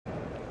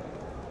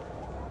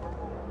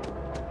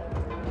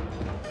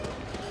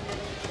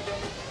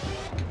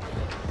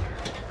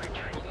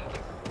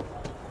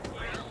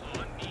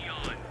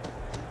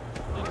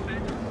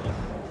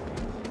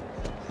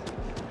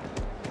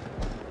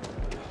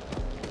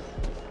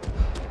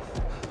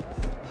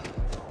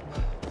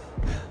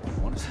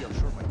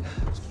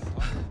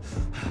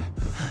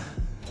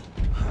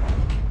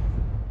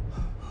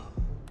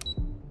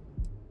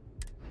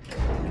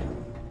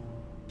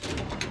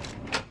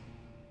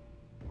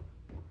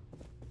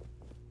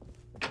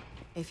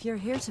If you're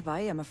here to buy,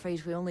 I'm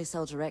afraid we only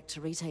sell direct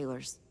to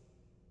retailers.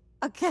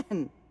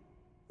 Again?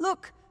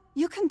 Look,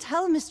 you can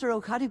tell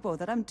Mr. Okadibo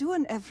that I'm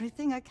doing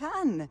everything I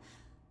can.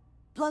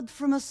 Blood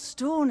from a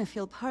stone, if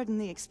you'll pardon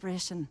the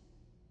expression.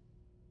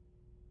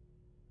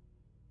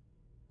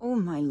 Oh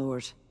my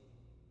lord.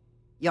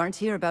 You aren't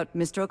here about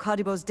Mr.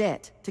 Okadibo's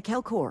debt to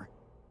Kelkor?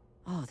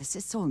 Oh, this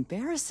is so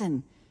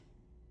embarrassing.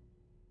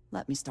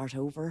 Let me start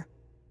over.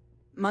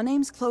 My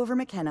name's Clover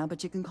McKenna,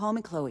 but you can call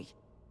me Chloe.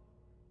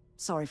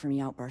 Sorry for me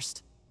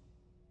outburst.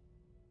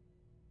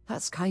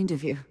 That's kind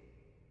of you.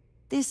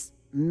 This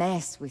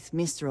mess with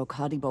Mr.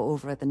 Okadibo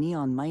over at the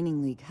Neon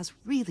Mining League has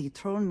really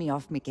thrown me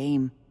off my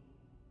game.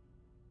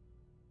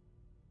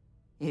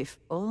 If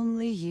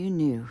only you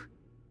knew.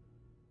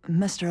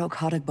 Mr.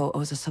 Okadibo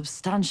owes a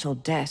substantial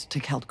debt to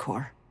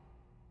Kelkor.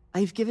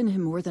 I've given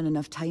him more than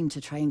enough time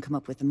to try and come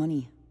up with the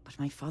money, but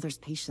my father's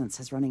patience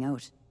is running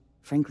out.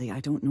 Frankly, I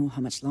don't know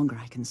how much longer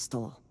I can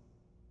stall.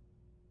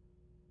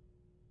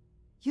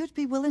 You'd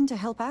be willing to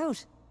help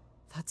out.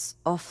 That's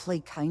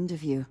awfully kind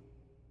of you.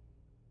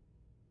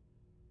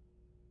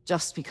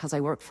 Just because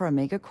I work for a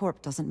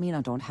megacorp doesn't mean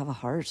I don't have a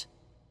heart.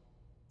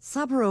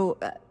 Saburo,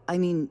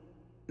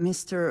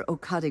 Mr.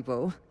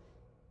 Okadibo,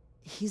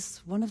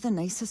 he's one of the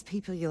nicest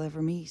people you'll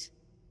ever meet,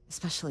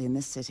 especially in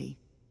this city.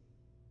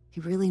 He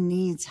really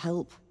needs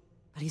help,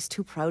 but he's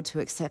too proud to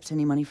accept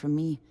any money from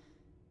me.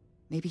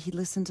 Maybe he'd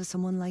listen to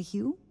someone like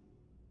you?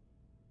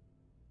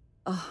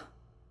 Oh,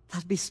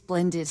 that'd be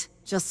splendid.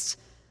 Just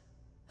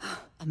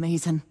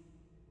amazing.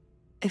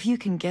 If you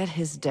can get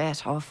his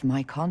debt off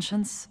my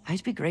conscience,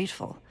 I'd be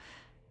grateful.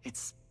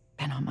 It's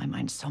been on my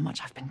mind so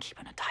much I've been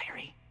keeping a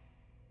diary.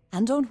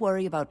 And don't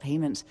worry about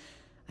payment.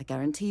 I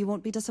guarantee you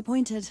won't be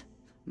disappointed.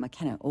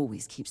 McKenna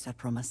always keeps that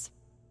promise.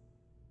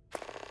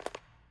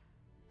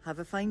 Have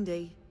a fine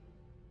day.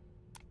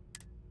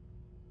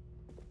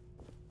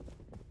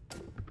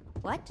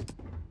 What?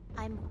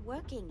 I'm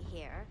working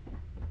here.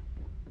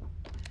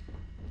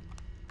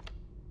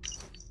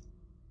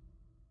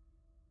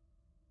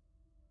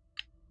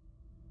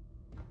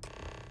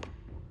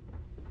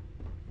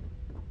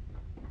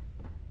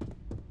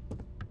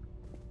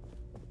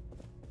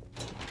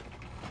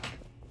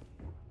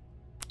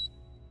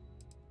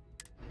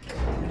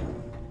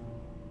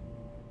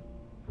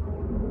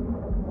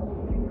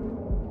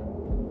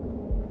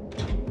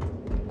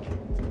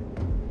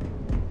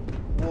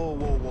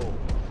 Whoa.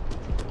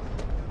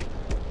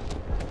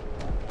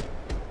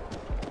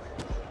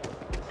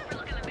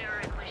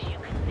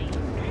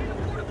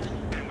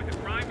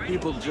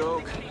 People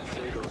joke.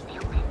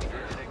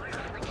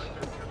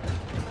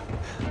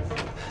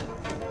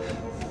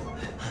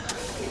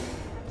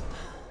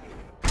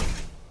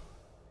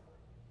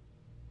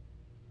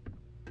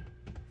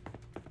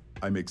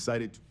 I'm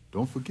excited.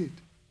 Don't forget,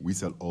 we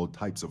sell all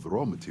types of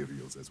raw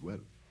materials as well.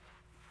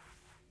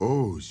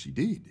 Oh, she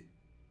did.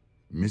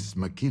 Miss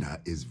McKenna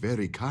is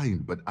very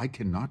kind, but I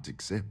cannot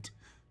accept.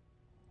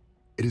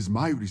 It is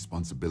my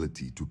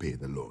responsibility to pay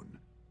the loan.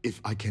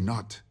 If I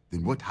cannot,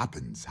 then what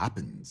happens,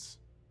 happens.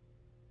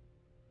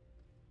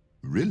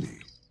 Really?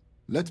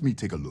 Let me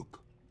take a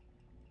look.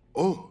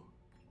 Oh,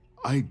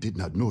 I did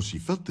not know she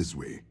felt this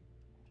way.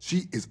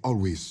 She is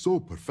always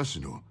so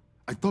professional.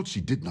 I thought she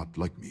did not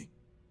like me.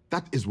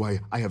 That is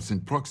why I have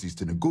sent proxies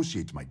to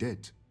negotiate my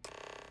debt.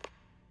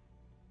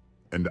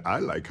 And I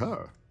like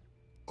her.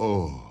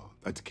 Oh,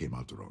 that came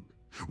out wrong.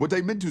 What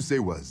I meant to say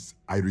was,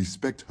 I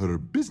respect her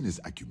business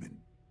acumen.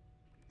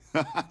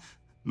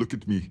 Look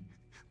at me.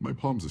 My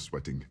palms are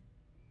sweating.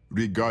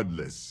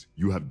 Regardless,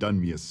 you have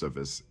done me a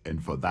service,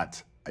 and for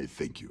that, I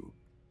thank you.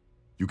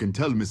 You can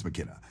tell Miss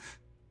McKenna,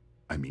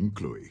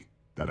 Chloe,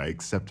 that I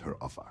accept her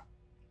offer.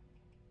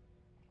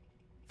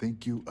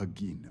 Thank you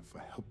again for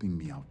helping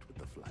me out with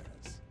the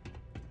flyers.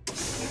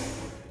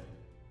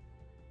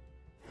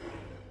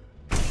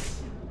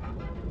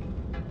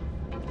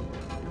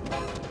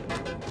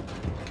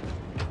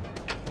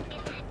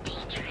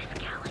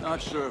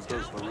 Not sure if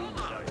those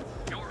balloons are...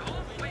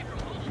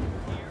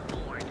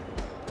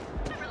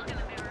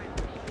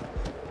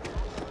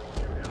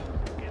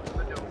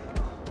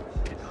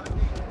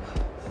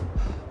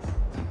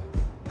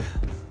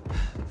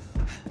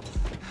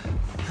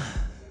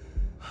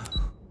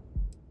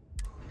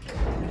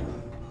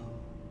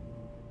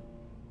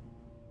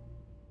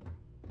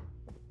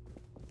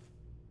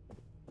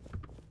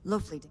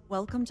 Lovely.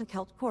 Welcome to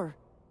Kelkor.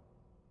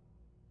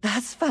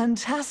 That's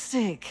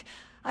fantastic!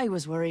 I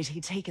was worried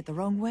he'd take it the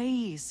wrong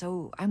way,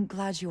 so I'm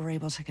glad you were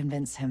able to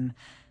convince him.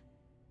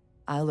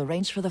 I'll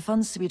arrange for the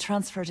funds to be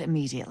transferred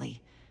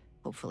immediately.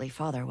 Hopefully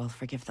Father will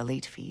forgive the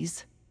late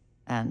fees.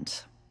 And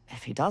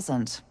if he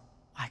doesn't,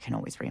 I can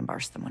always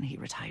reimburse them when he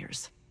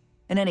retires.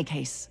 In any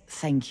case,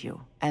 thank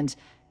you, and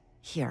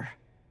here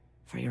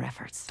for your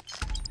efforts.